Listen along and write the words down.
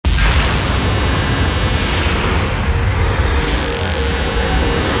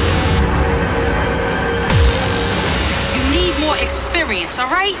experience,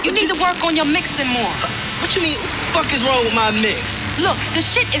 all right? You need to work on your mixing more. What you mean? What the fuck is wrong with my mix? Look, the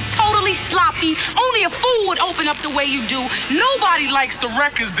shit is totally sloppy. Only a fool would open up the way you do. Nobody likes the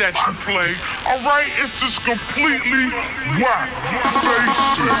records that you play. All right, it's just completely whack.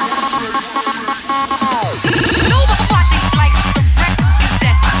 Nobody likes the records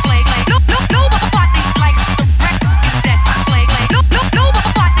that you play. Nobody likes the records that you play.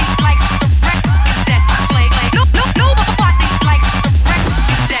 Nobody likes the records that you play. Nobody likes the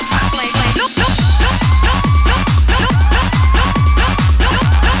records that you play.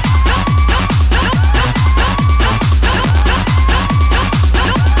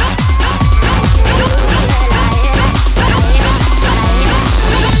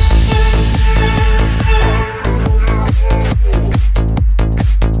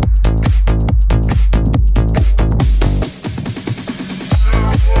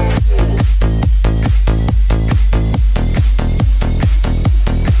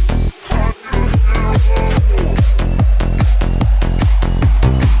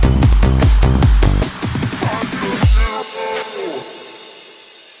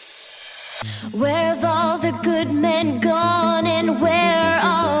 Where have all the good men gone and where are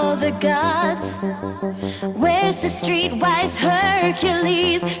all the gods? Where's the streetwise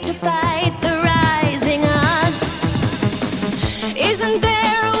Hercules to fight the rising odds? Isn't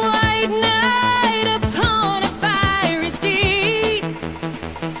there a white knight upon a fiery steed?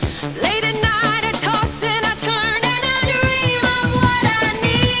 Late at night I toss and I turn and I dream of what I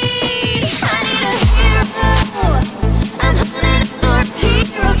need. I need a hero. I'm hunting for a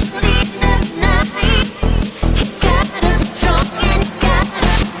hero till the end of the night. He's gotta be strong and he's gotta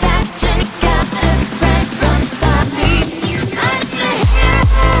be fast and he's gotta be fresh from the body. I need a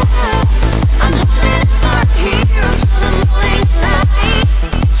hero. I'm hunting for a hero till the morning light.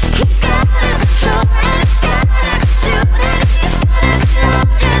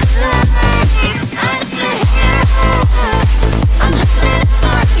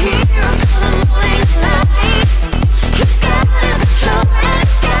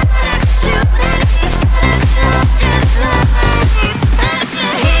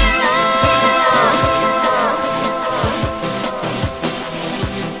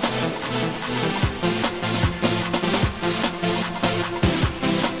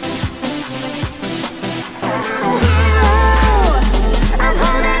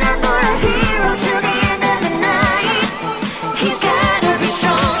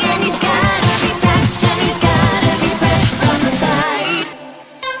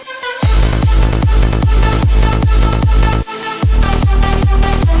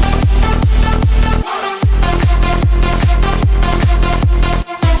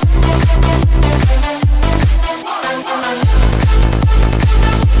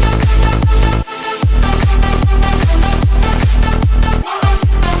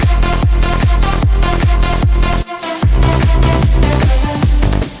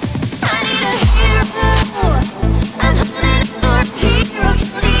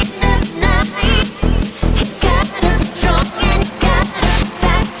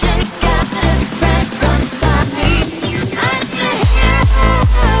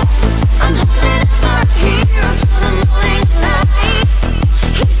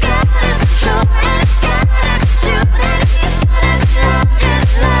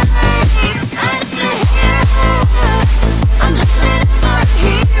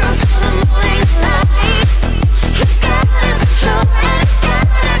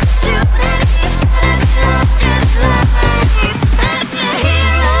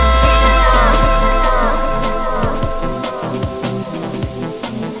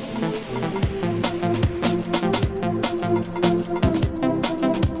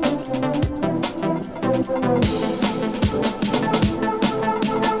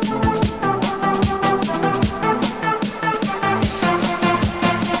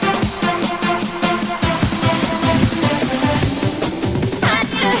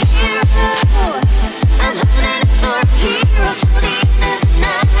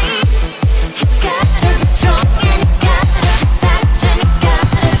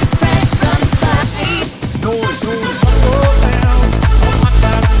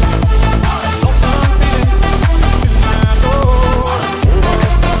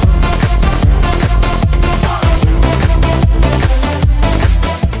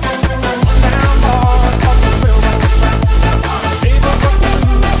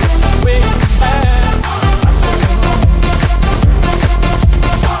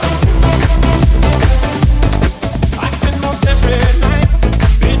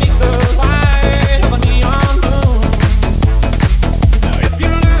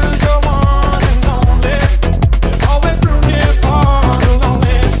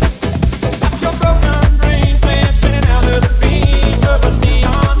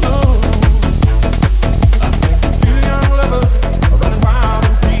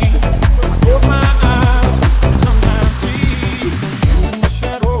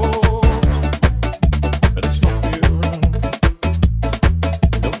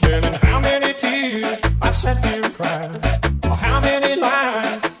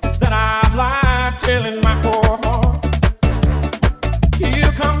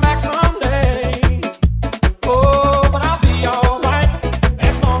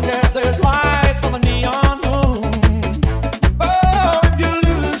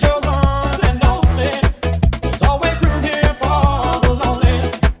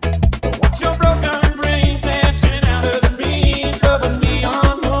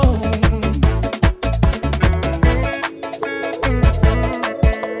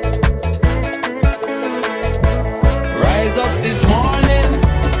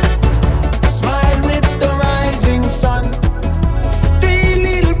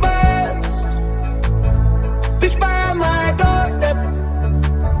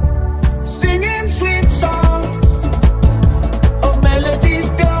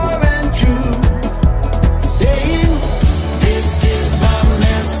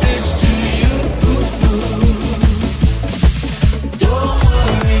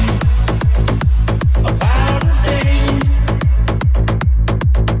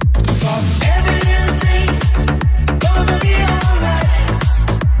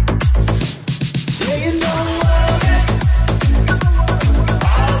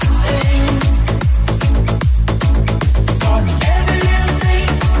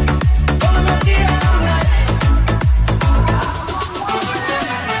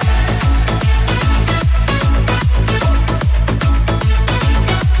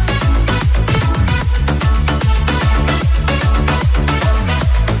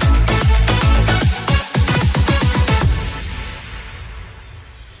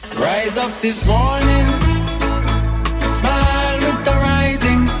 Rise up this morning, smile with the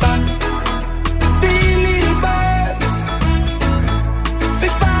rising sun. Three little birds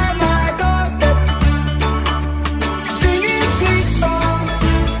live by my doorstep, singing sweet songs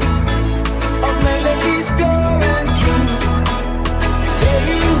of melodies pure and true,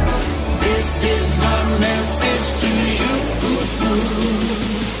 saying, this is my message to you.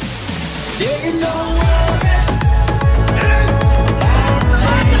 Saying, don't worry.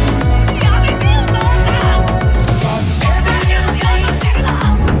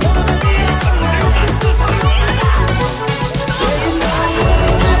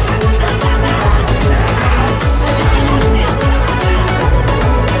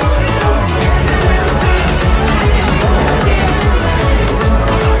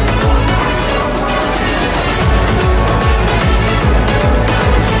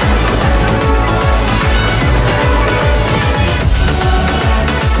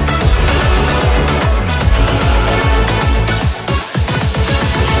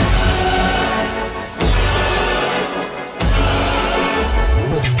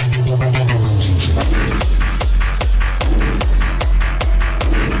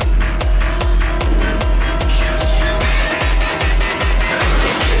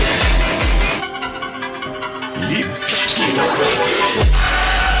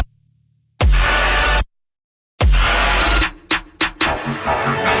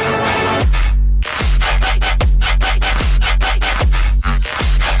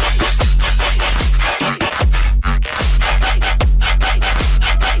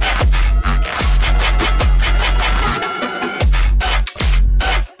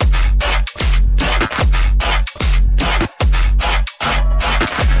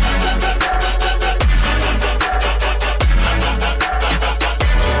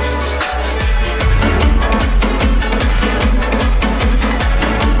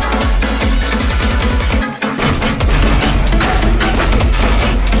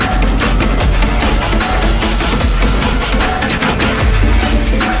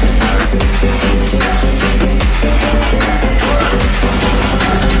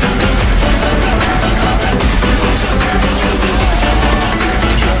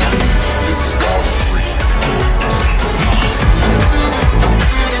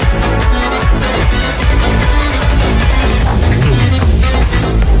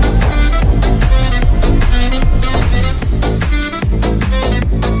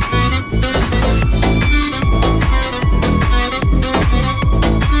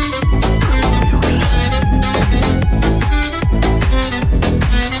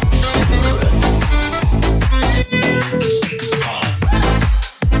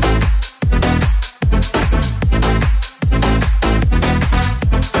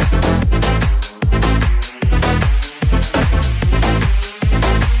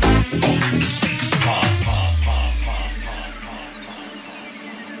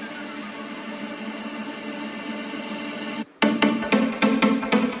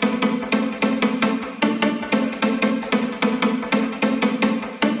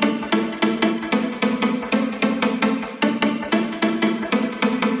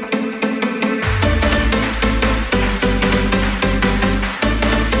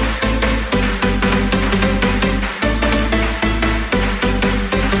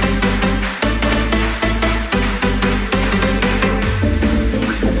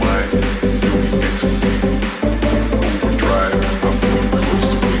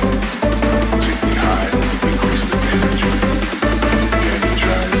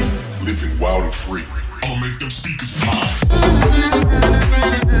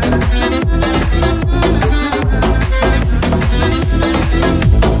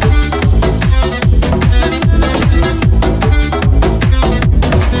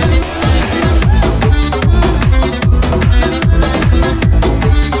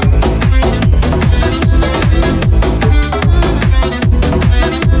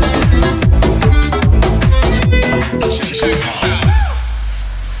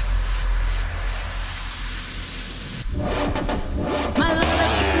 My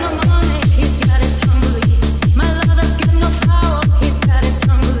lover's my money, he's got his tumble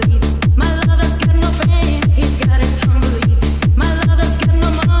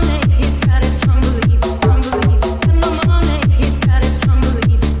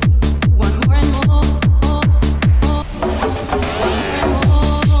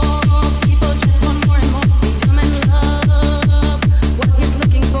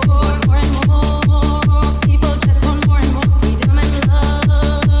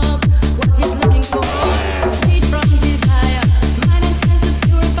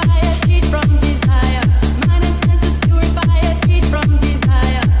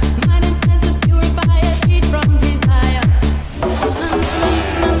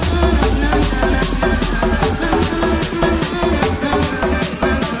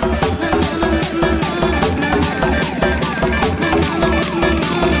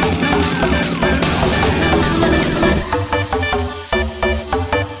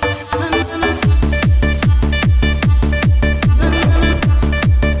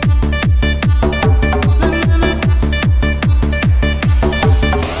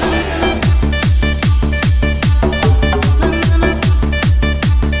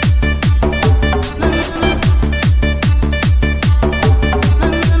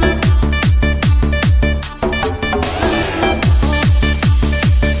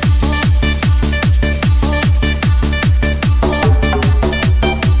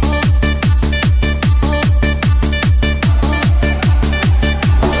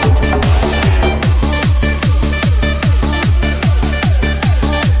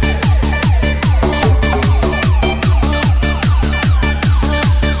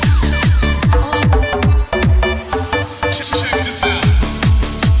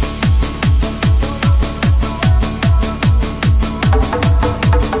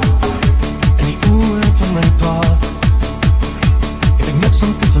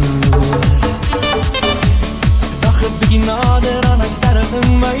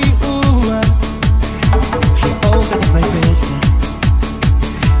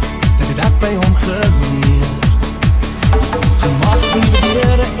by hom geleer. Gemaak die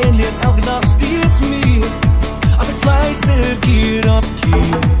woorde en leer elke dag steeds meer. As ek fluister keer op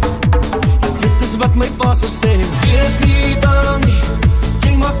keer. Dit is wat my pa sou sê. Wees nie bang nie,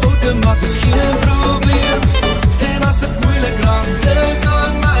 jy mag foute maak, is geen probleem. En as het moeilik raak, dink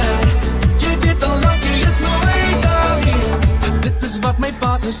aan my. Jy weet al lang, jy is nooit alleen. Dit is wat my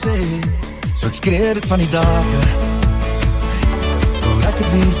pa sou sê. So ek skree dit van die dae, voor ek het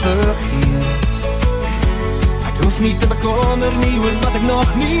weer vergeet. Ek hoef nie te bekommer nie oor wat ek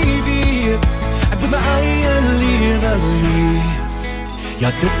nog nie weet. Ek moet my eie lewe leef. Ja,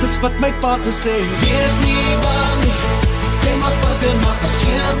 dit is wat my pa sou sê. Wees nie bang nie, jy mag foute maak, is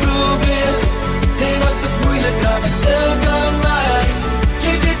geen probleem. En as het moeilik raak, dink aan my.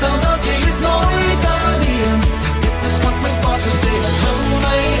 Jy weet al dat jy is nooit alleen. Dit is wat my pa sou sê. Hou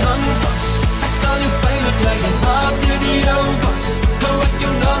my hand vast, ek sal jou veilig lei. En as dit die jou was, hou ek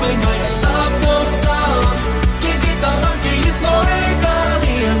jou na by my. Ek stap nou saam. Jy weet al dat jy is nooit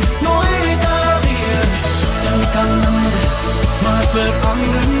alleen. Nooit alleen. Dink aan lande, maar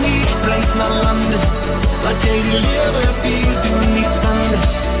verander nie, reis na lande. Laat jy die lewe vier, doen niets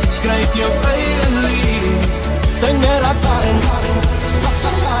anders. Skryf jou eie lied. Dink net aan Darren,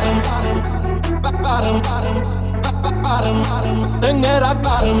 dink net aan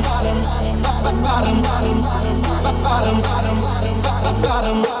Darren.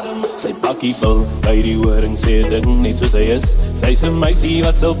 Sy pakkie bil by die horing sê ding net soos hy is. Sy is 'n meisie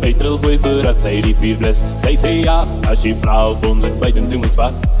wat sal petrol gooi voordat sy die vuur blus. Sy sê ja, as jy vrou vond ek buitentoe moet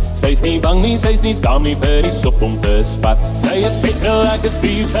vat. Sy is nie bang nie, sy is nie skaam nie vir die sop om te spat. Sy is petrol, ek is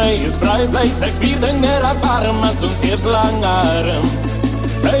vuur, sy is vry vleis. Ek spier ding net aan warm as ons eers lang arm.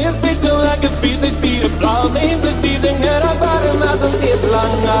 Sy is petrol, ek is vuur, sy spier blaas en plesier. Ding net aan warm as ons eers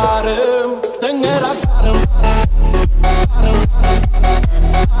lang arm. Ding net aan warm.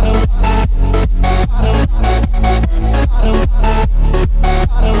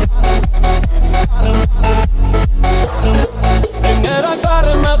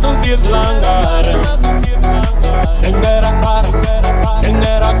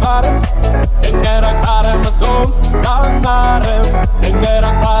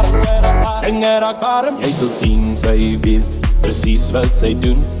 Jy sal sien sy weet presies wat sy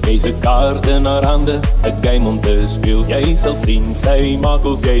doen. Jy is 'n kaart in haar hande, 'n game om te speel. Jy sal sien sy maak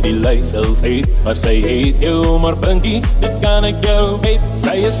of jy die leisels het, maar sy het jou om haar pinkie, dit kan ek jou weet.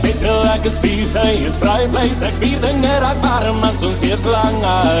 Sy is petrol, ek is vuur, sy is vry vleis. Ek spier ding net raak warm as ons eers lang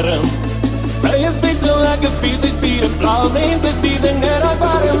arm. Sy is petrol, ek is vuur, sy spier blaas en plesier. Ding net raak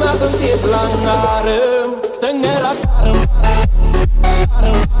warm as ons eers lang arm. Ding net raak warm.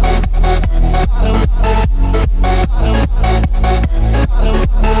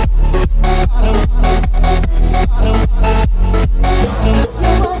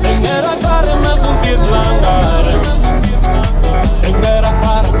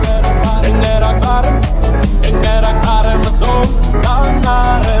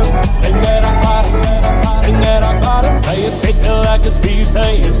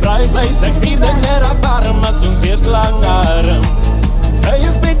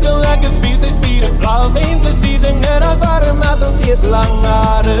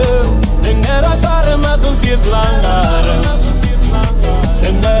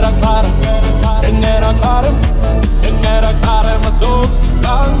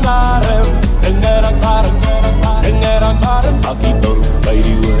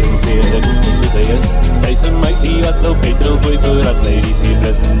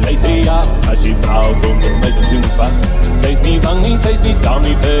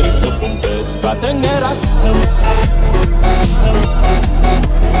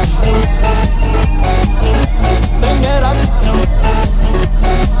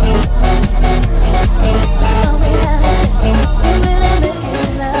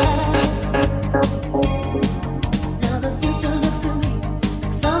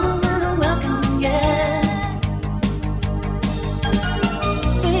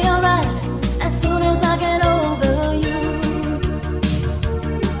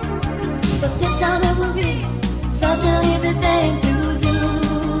 Such an easy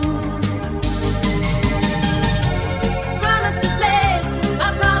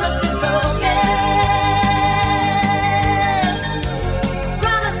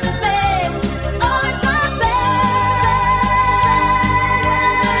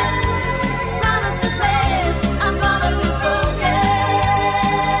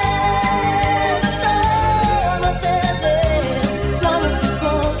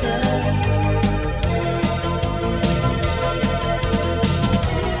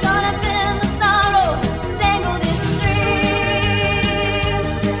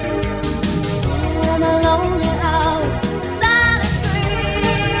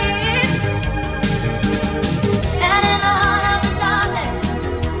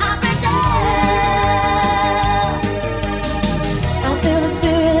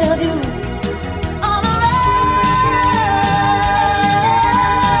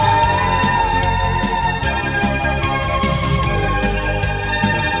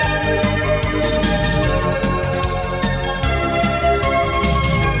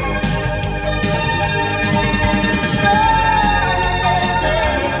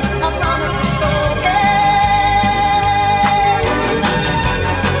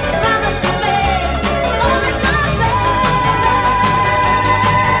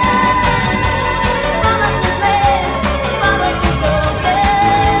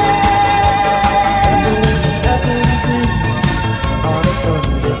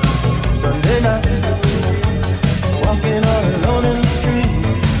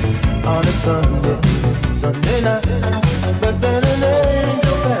Sunday night, but then an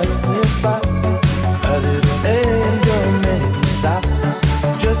angel passed me by. A little angel made me sigh.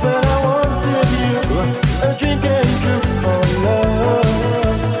 Just when I wanted you, a dream came true called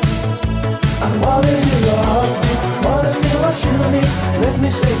love. I wanna hear your heartbeat, wanna feel what you need. Let me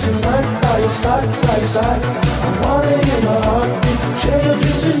stay tonight by your side, by your side. I wanna hear your heartbeat, share your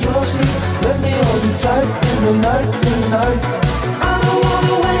dreams in your sleep. Let me hold you tight in the night, in the night. I don't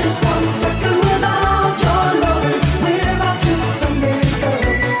wanna waste 1 second without your loving, without you someday, girl.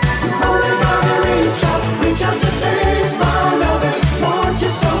 I'm only gonna reach out to taste my loving. Want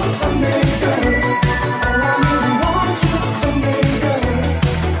you so someday, girl. Oh, I really want you someday, girl.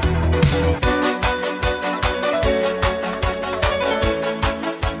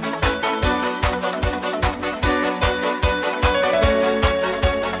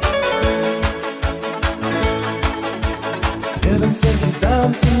 Heaven sent you down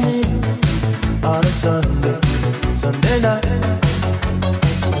to me on a Sunday night,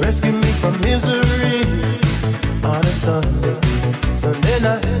 to rescue me from misery. On a Sunday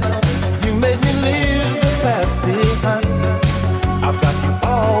night, you made me leave the past behind. I've got you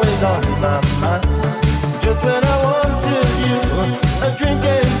always on my mind. Just when I wanted you, a dream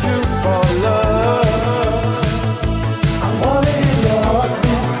came true for love. I wanna hear your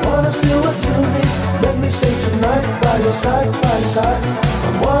heartbeat, wanna feel what you need. Let me stay tonight by your side, by your side. I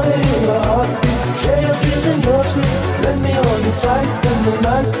wanna hear your heartbeat, share your dreams in your sleep. Let me hold you tight in the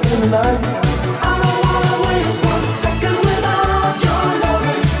night, in the night. I don't wanna waste 1 second without your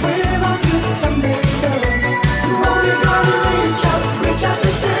loving, without you someday, girl. I'm only gonna reach out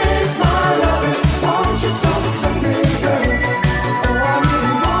to taste my loving. Want you so someday, girl. Oh, I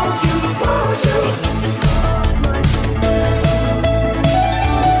really want you, want you.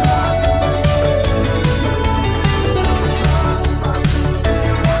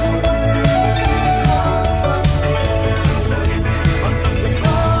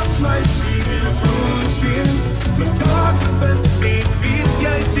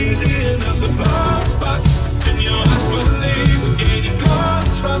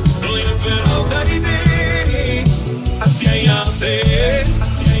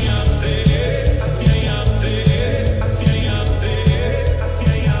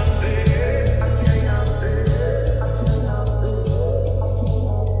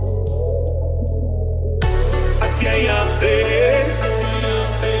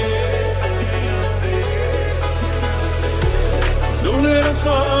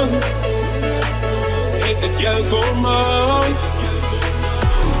 Jou kom aan.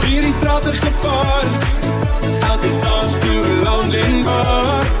 Hier die straat is gevaar. Altijd als puur land in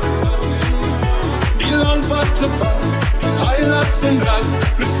bar. Die land wat gevaar. Highlights en drugs.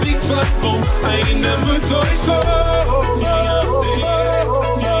 Muziek wat komt. Einde moet ooit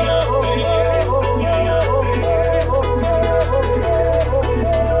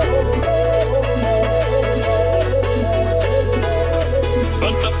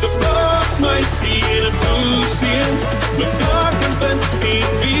want als ze Plaasmeisie in een boezien. Met dark en vent,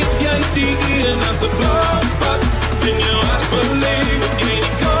 wie jij zien. Als ze blaaspad in jouw hart beleven. In die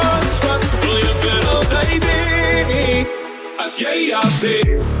kans wat wil je wel altijd zien. Als jij ja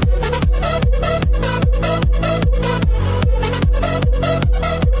zegt.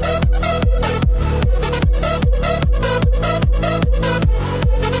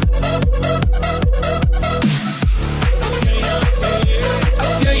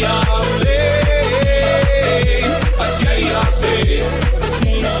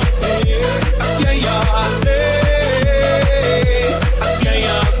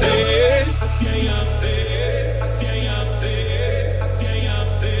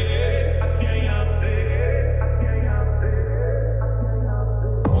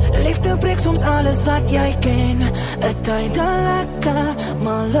 Soms alles wat jy ken, 'n tydelike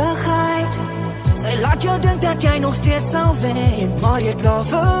malligheid. Sy laat jou dink dat jy nog steeds sal wen, maar jy klaar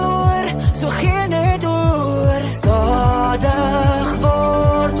verloor, so gee net oor. Stadig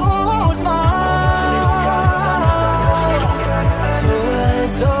word ons maar,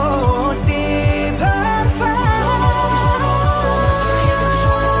 soos ons die perfect.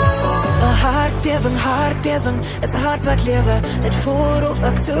 'n hartbewing, is 'n hart wat lewe. Dit voel of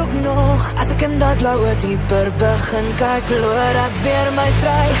ek soek nog. As ek in dat blauwe dieper begin kyk, verloor ek weer my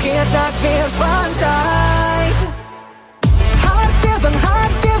stryd. Vergeet ek weer van tyd.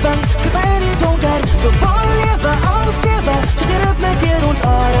 Hartbewing, skip in die donker. So vol lewe, aufbewe. So die ritme deur ons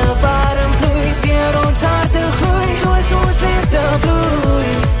are warm vloei. Deur ons harte groei, soos ons liefde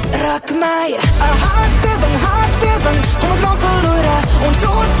bloei. Raak my, 'n hartbewing. Kom ons raak verlore. Ons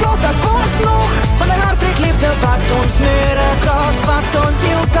ontplof, dat kort nog. Van 'n hartbreek liefde wat ons mere kraak. Wat ons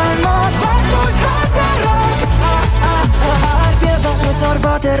ziel kan maak.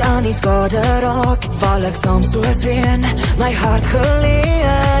 kan nie skade raak. Val ek saam soos reën, my hart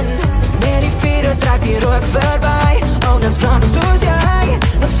geleen. Met die vuur trek die rook verby. Oh, niks brand soos jy,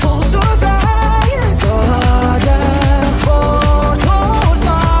 niks voel so vry. Stadig word ons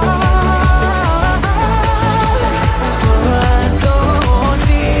maar, soos ons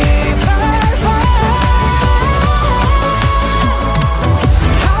die perfect.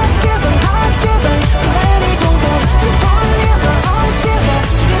 Hartbewing, terwyl die donker, toe van lewe uitbewe.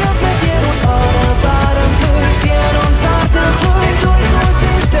 Stuur op met deur ons hare, warm vloei, deur ons harte gloei, soos ons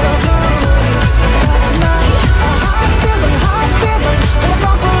liefde gloei. Raak my, hartbewing, ons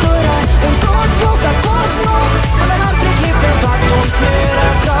raak verlore, ons ontplof, dat kort nog. Van 'n hartbreek liefde wat ons meer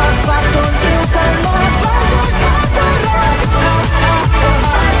raak, wat ons ziel kan maak, wat ons harte raak.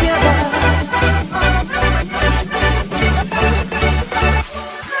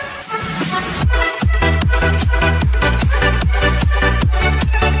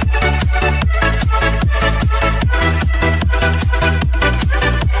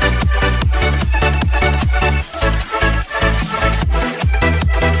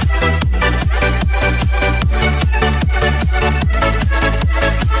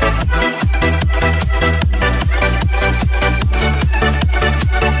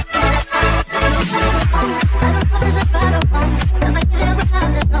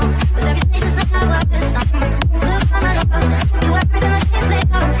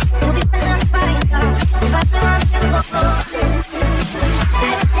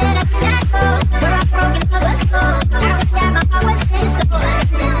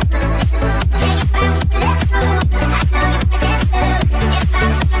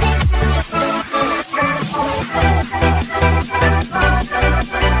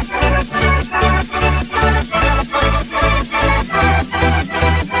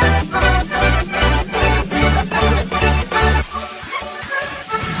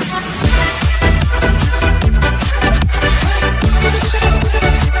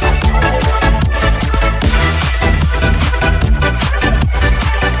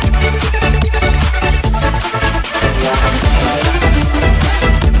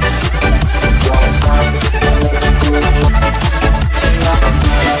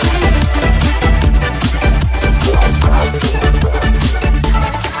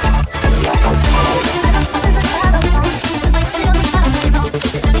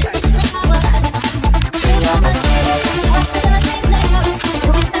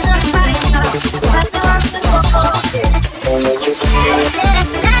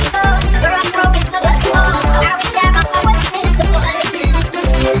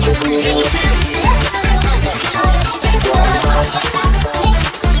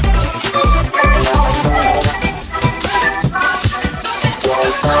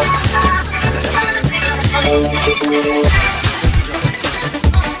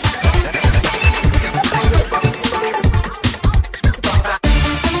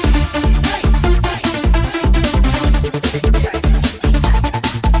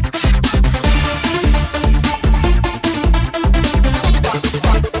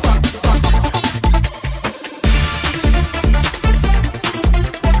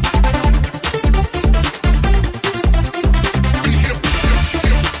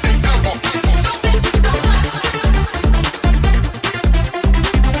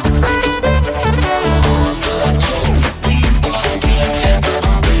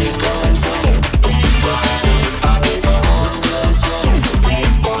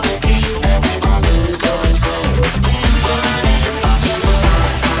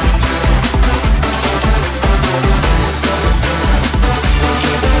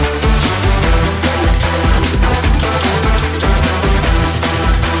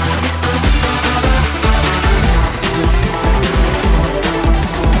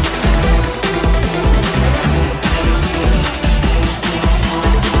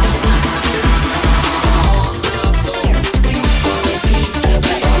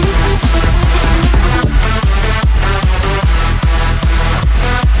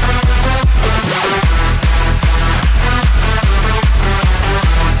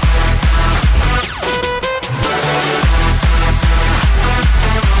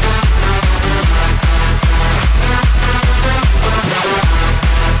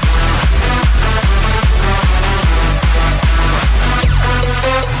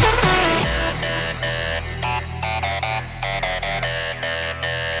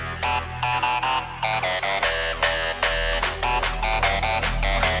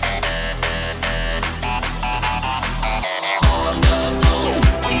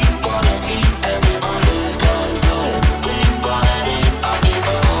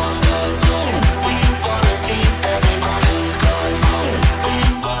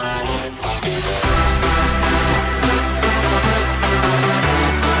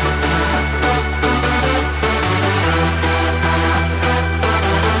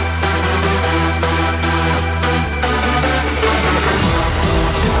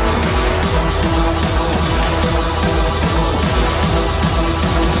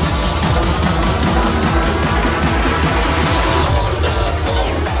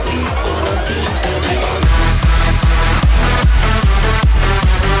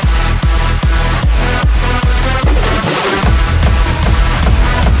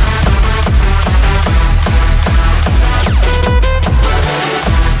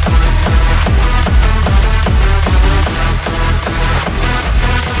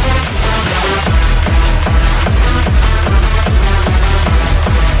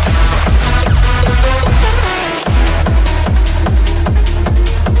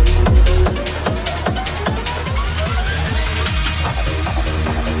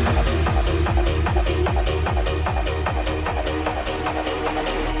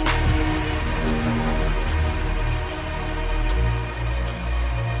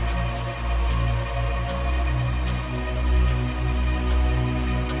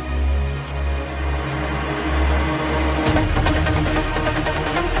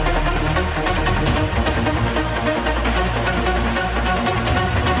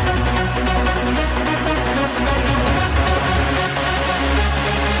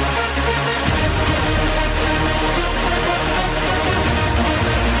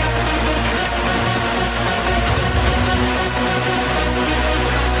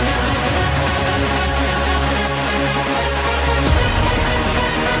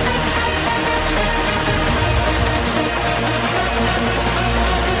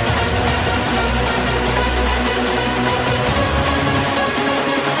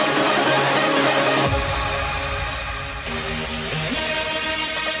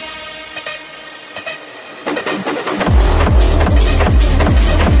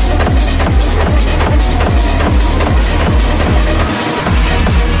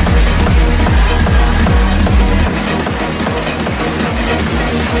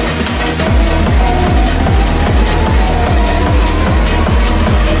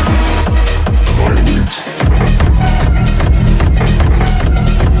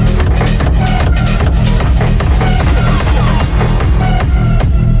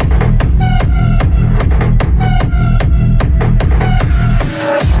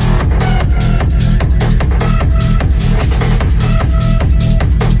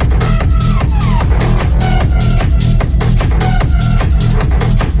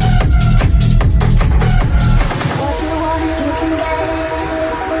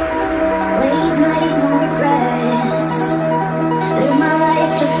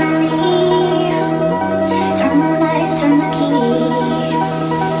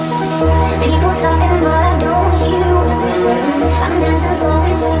 talking, but I don't hear what they're saying. I'm dancing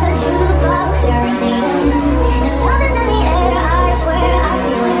slowly to the jukebox, serenading. And love is in the air, I swear I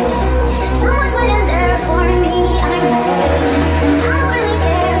feel it. Someone's waiting there for me, I know it. And I don't really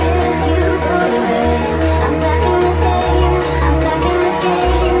care if you go to bed. I'm back in the game, I'm back in the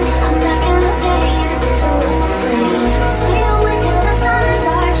game, I'm back in the game. So let's play. Stay awake till the sun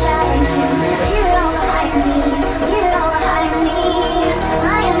starts shining. Leave it all behind me, leave it all behind me.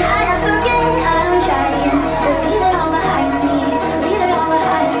 Flying high, I forget I'm trying. So leave it all behind me, leave it all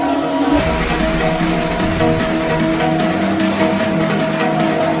behind me.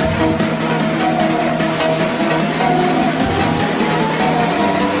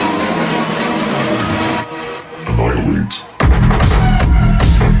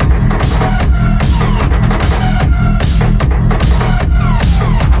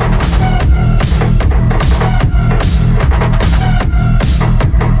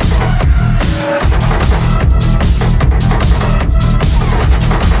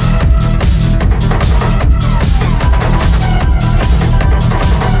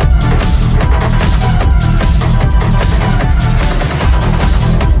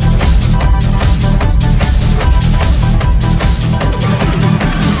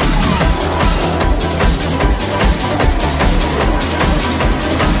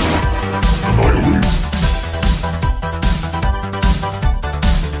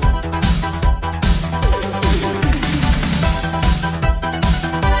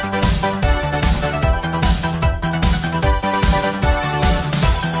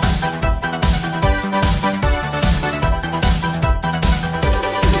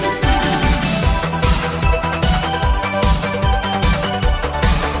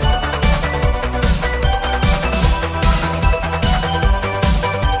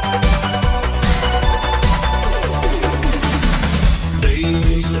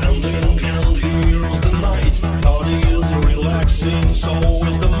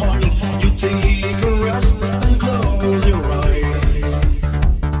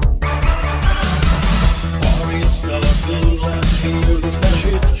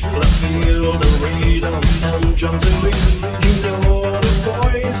 Annihilate.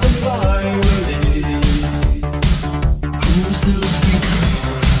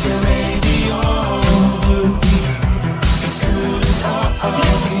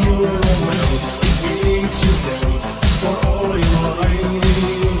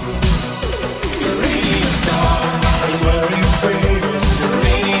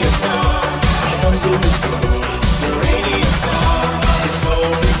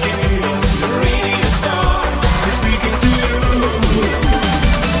 Speaking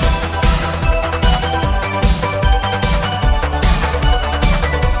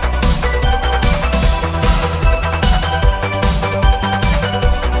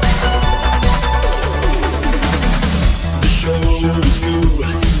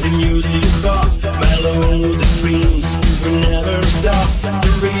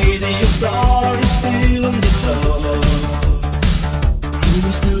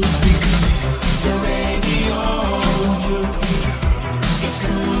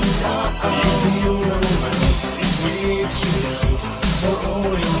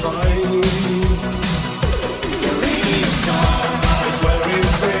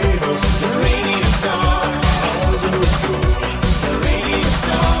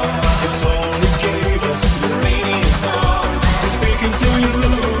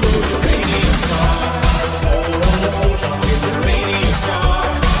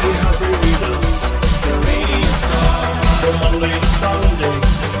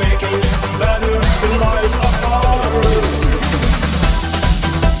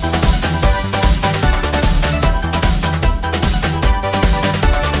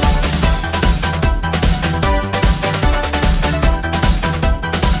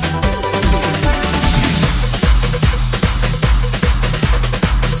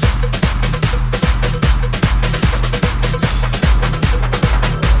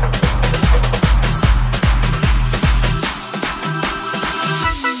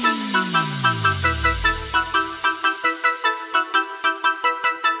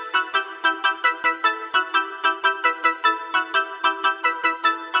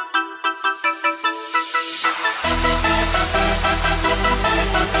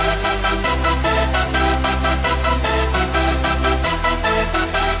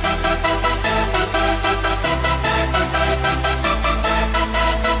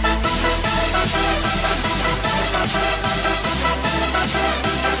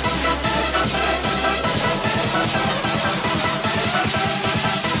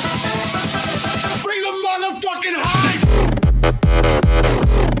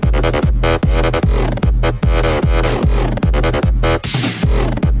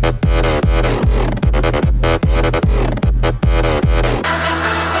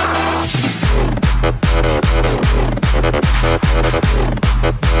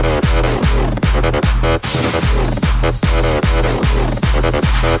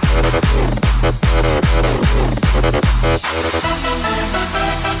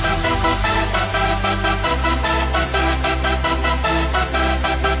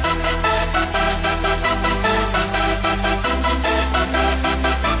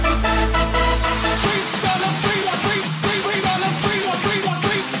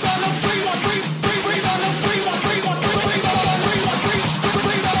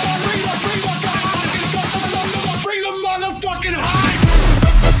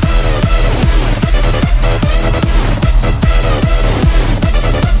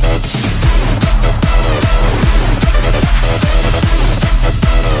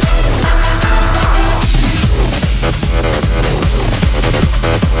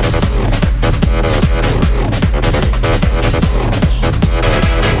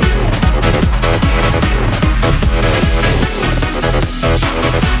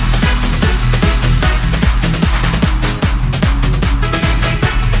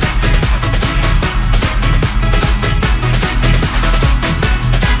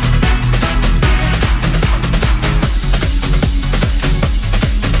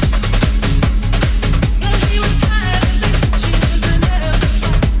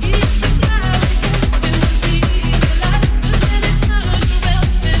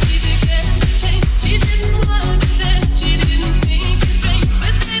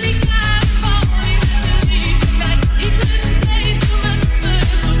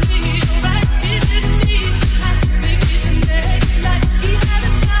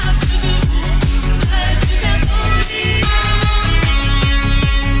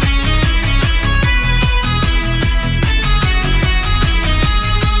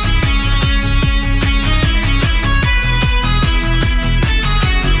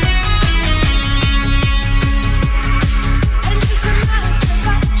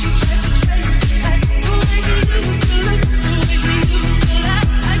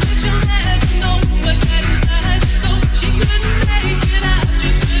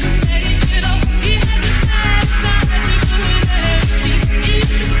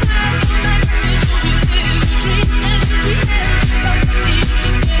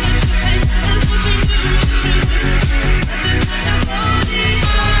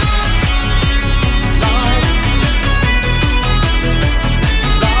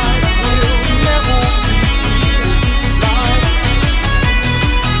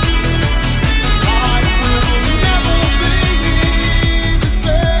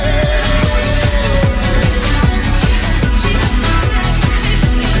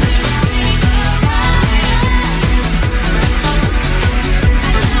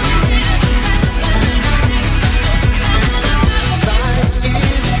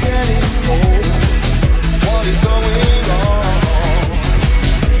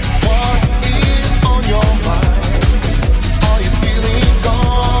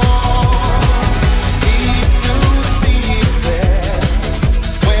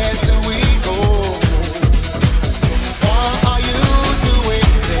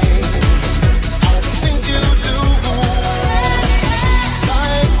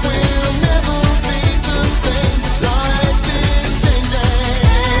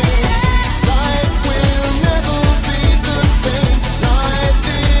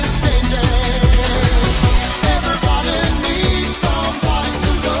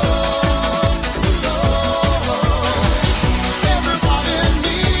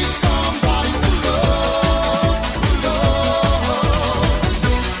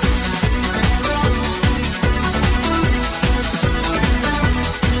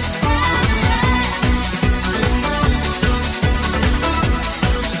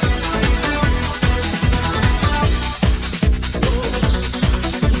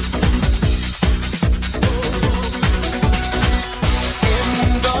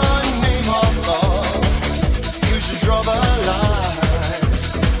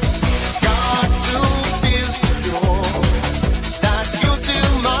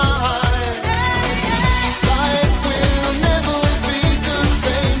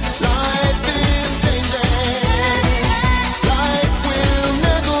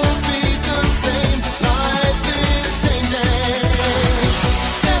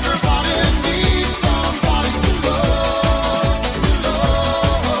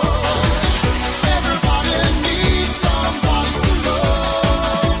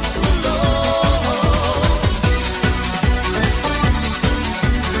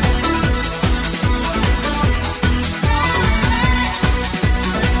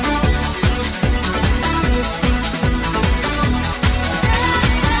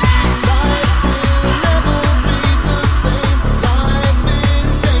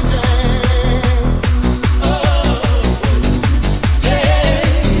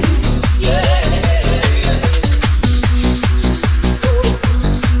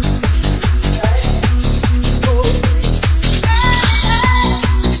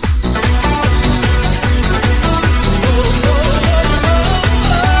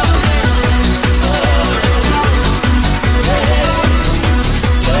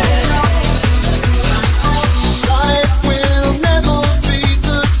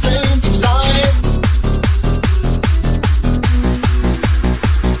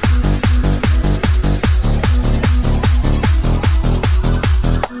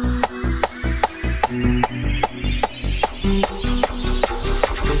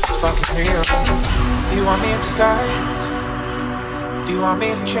real. Do you want me in disguise? Do you want me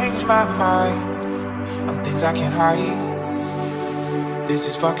to change my mind on things I can't hide? This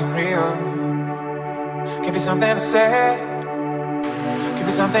is fucking real. Could be something I said, could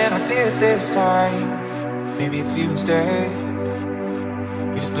be something I did this time. Maybe it's you instead.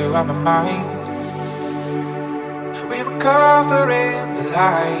 You just blew out my mind. We were covering the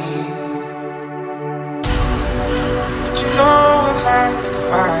light, but you know we'll have to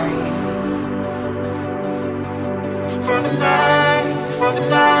fight for the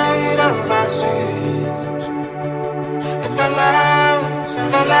night of our sins, and our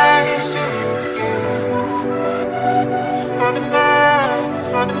lives to begin. For the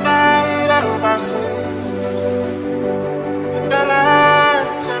night of our sins, and our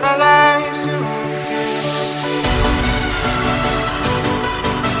lives to begin.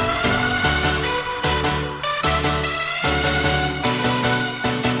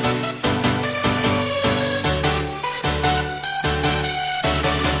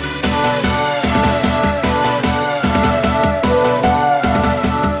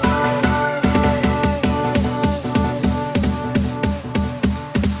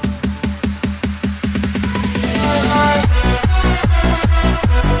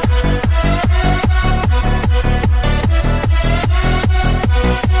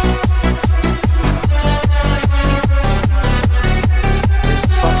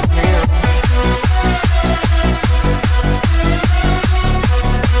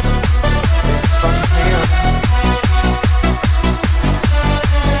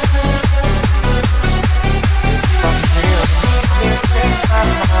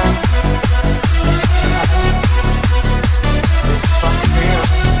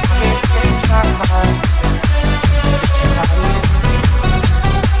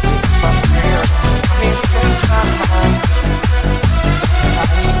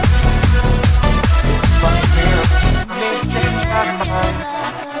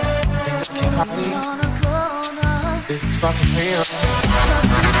 This is fucking real.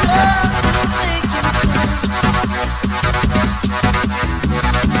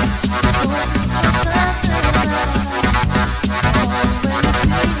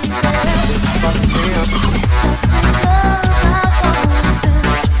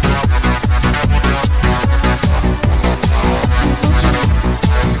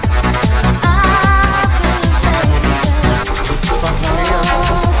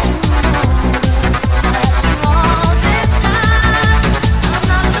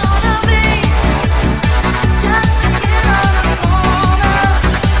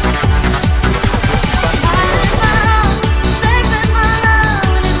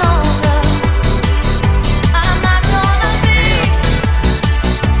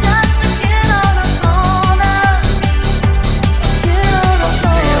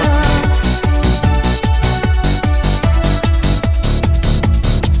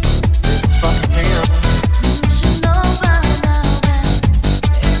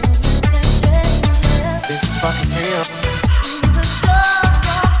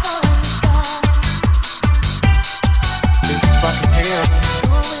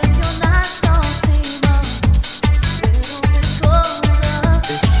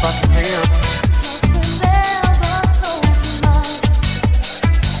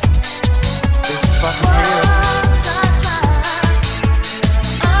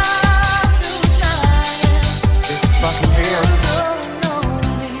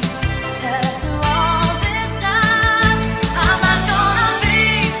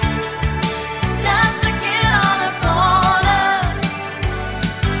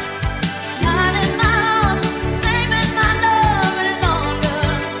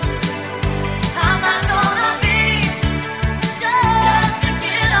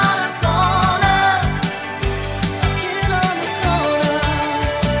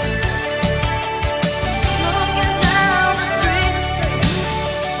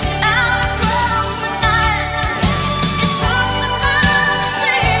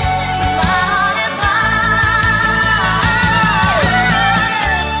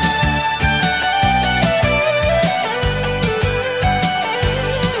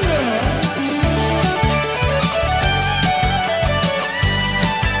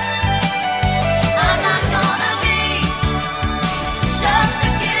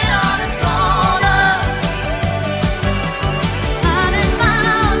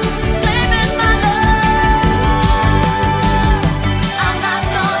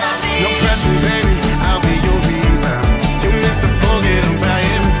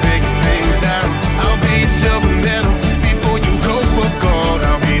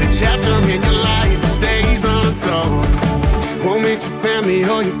 Won't meet your family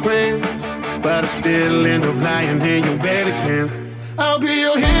or your friends. but I still end up lying in your bed again. I'll be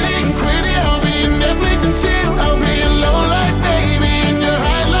your headache and critic, I'll be your Netflix and chill. I'll be your low light baby and your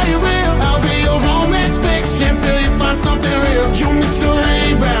highlight reel. I'll be your romance fiction till you find something real. You're Mr.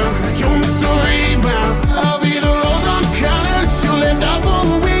 Rebound, you're Mr. Rebound. I'll be the rose on the counter that you left out for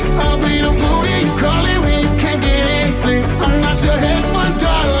a week. I'll be the booty you call it when you can't get any sleep. I'm not your hedge fund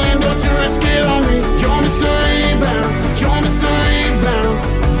darling, don't you risk it on me. You're Mr. Rebound, you're Mr. Rebound.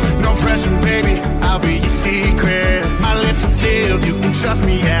 No pressure baby, I'll be your secret. My lips are sealed, you can trust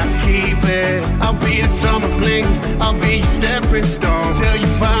me, yeah, I'll keep it. I'll be the summer fling, I'll be your stepping stone. Till you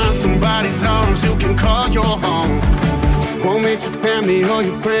find somebody's arms you can call your home. Won't meet your family or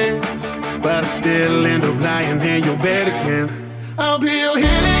your friends, but I still end up lying in your bed again. I'll be your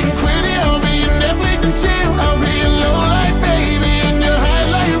headache and critic, I'll be your Netflix and chill. I'll be your low light baby and your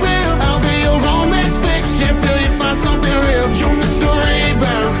highlight reel. I'll be your romance fiction till you find something real. You're Mr.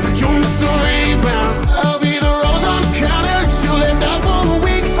 Rebound, you're Mr. Rebound. I'll be the rose on the counter that you left out for a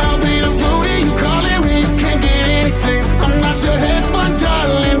week. I'll be the booty you call it when you can't get any sleep. I'm not your hedge fund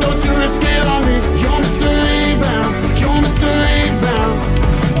darling, don't you risk it on me. You're Mr. Rebound, you're Mr. Rebound.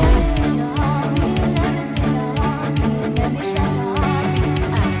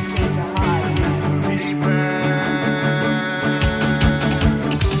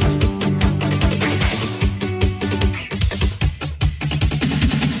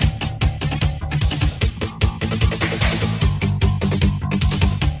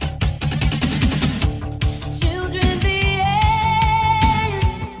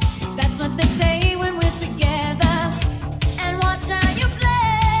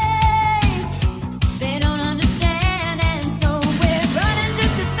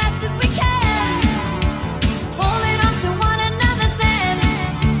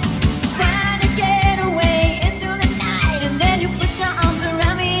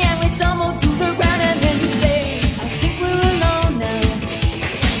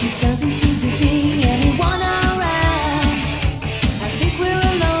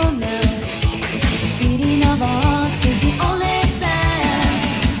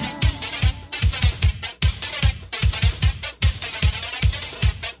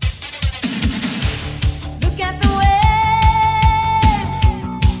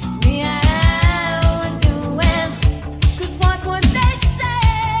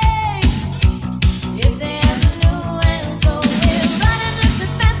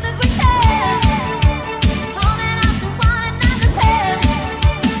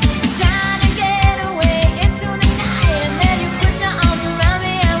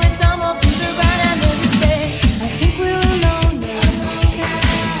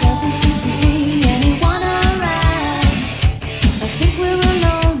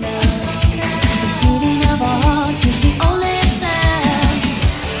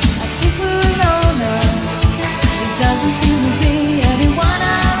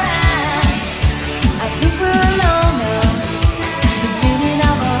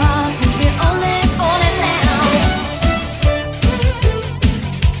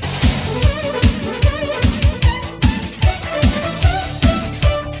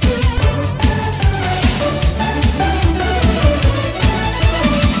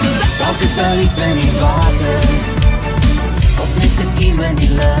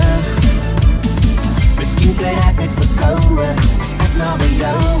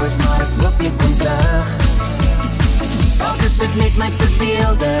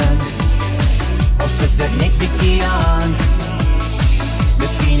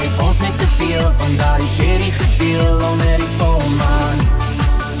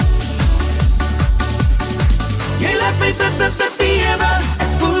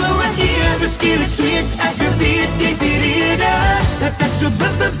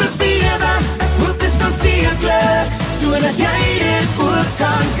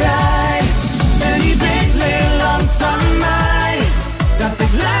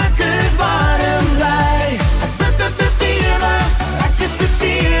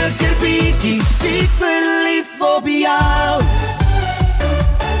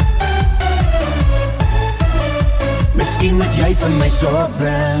 Miskien moet jy vir my sorg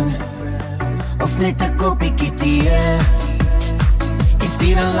bring, of net 'n koppiekie tee. Iets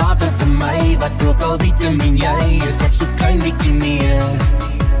stuur dan later vir my, wat ook al vitamine jy is, ek so klein bietjie meer.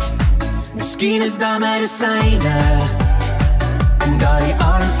 Miskien is daar medisyne, en daar die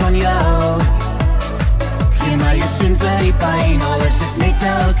arms van jou. Gee my jou soen vir die pyn, al is het net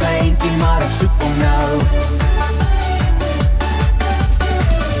 'n kleintjie, maar ek soek om nou.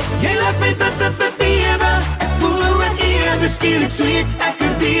 Jy laat my bewe, ek voel hoe ek ewe, skielik sweet, ek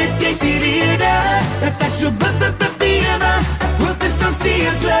weet, jy's die rede, dat ek so bewe, ek hoop is ons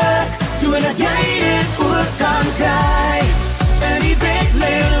steeklik, so dat jy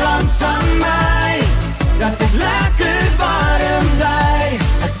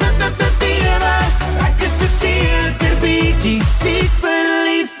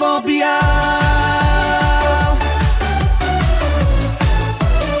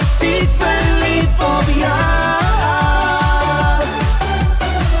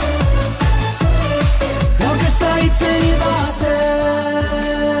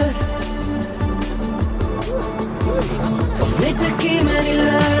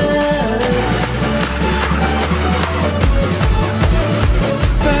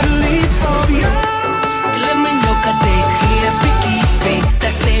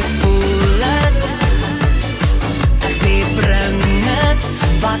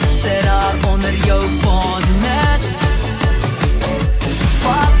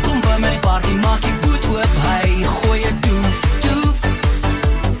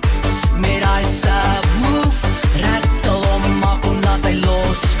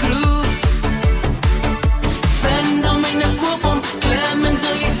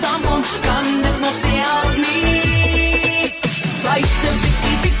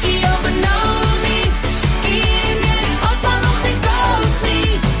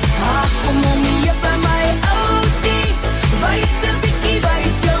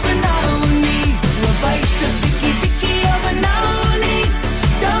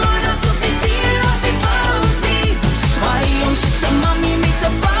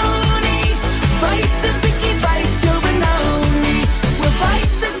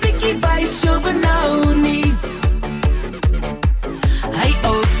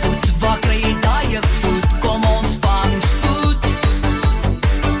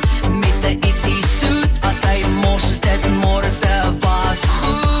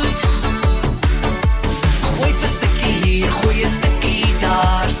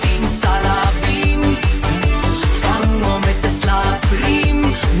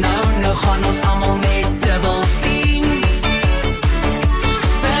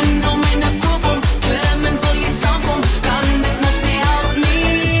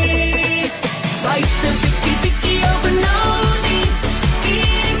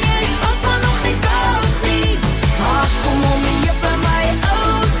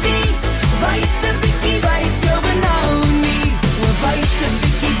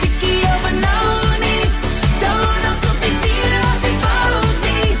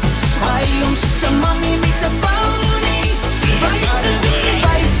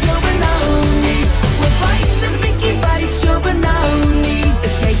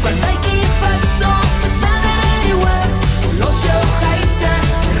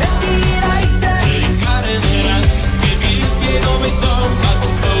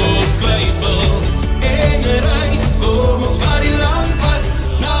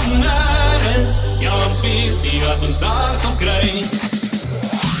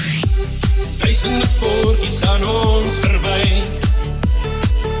poortjies gaan ons verby.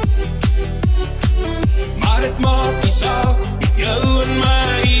 Maar het maak nie saak, met jou en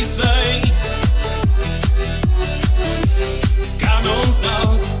my sy. Kan ons nou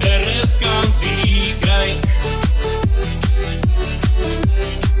reskansie kry?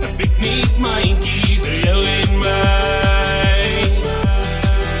 Een pikniek myntjie vir jou en my.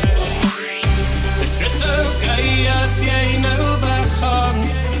 Is dit okay as jy nou weggaan?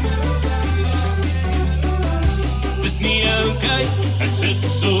 Dis nie okay, ek sit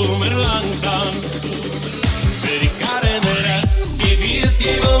sommer langs aan. Sit die kar in die rat, jy weet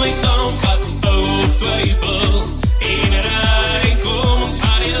jy wil my saamvat, op twyfel. En ry, kom ons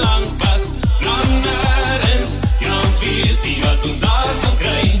gaan die lang pad, lang nergens, ja ons weet nie wat ons daar sal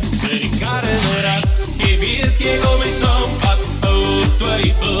kry. Sit die kar in die rat, jy weet jy wil my saamvat, op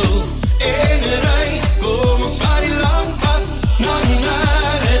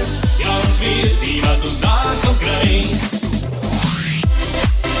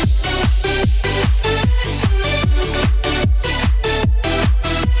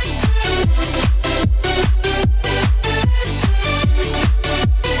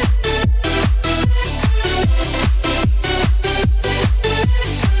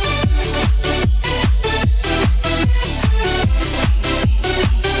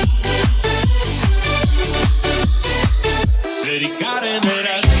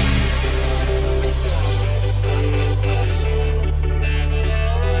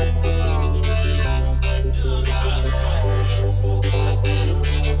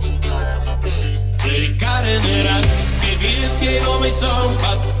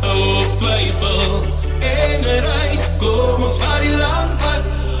twyfel. En ry, kom ons gaan die lang pad,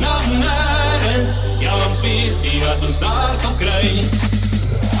 lang nergens, ja ons weet nie wat ons daar sal kry.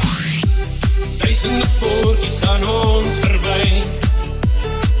 Duisende poortjies gaan ons verby.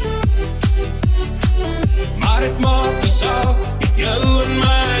 Maar het maak nie saak, met jou en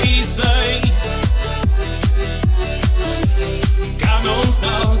my sy. Kan ons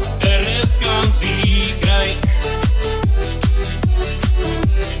nou reskansie kry?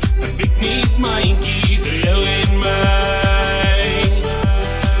 Een pikniek myntjie vir jou en my.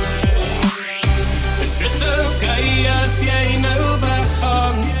 Is dit okay as jy nou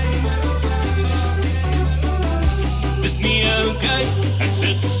weggaan? Dis nie okay, ek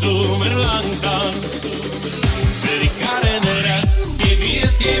sit sommer langs aan. Sit die kar in die rat, jy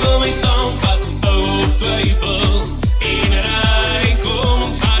weet jy wil my saamvat, op twyfel. En ry, kom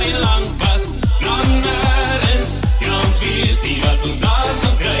ons gaan die lang pad, lang nergens, ja ons weet nie wat ons daar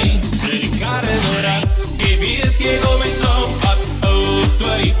sal kry. Sit die kar in die rat, jy weet jy wil my saamvat, op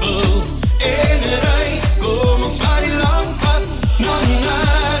twyfel. En ry,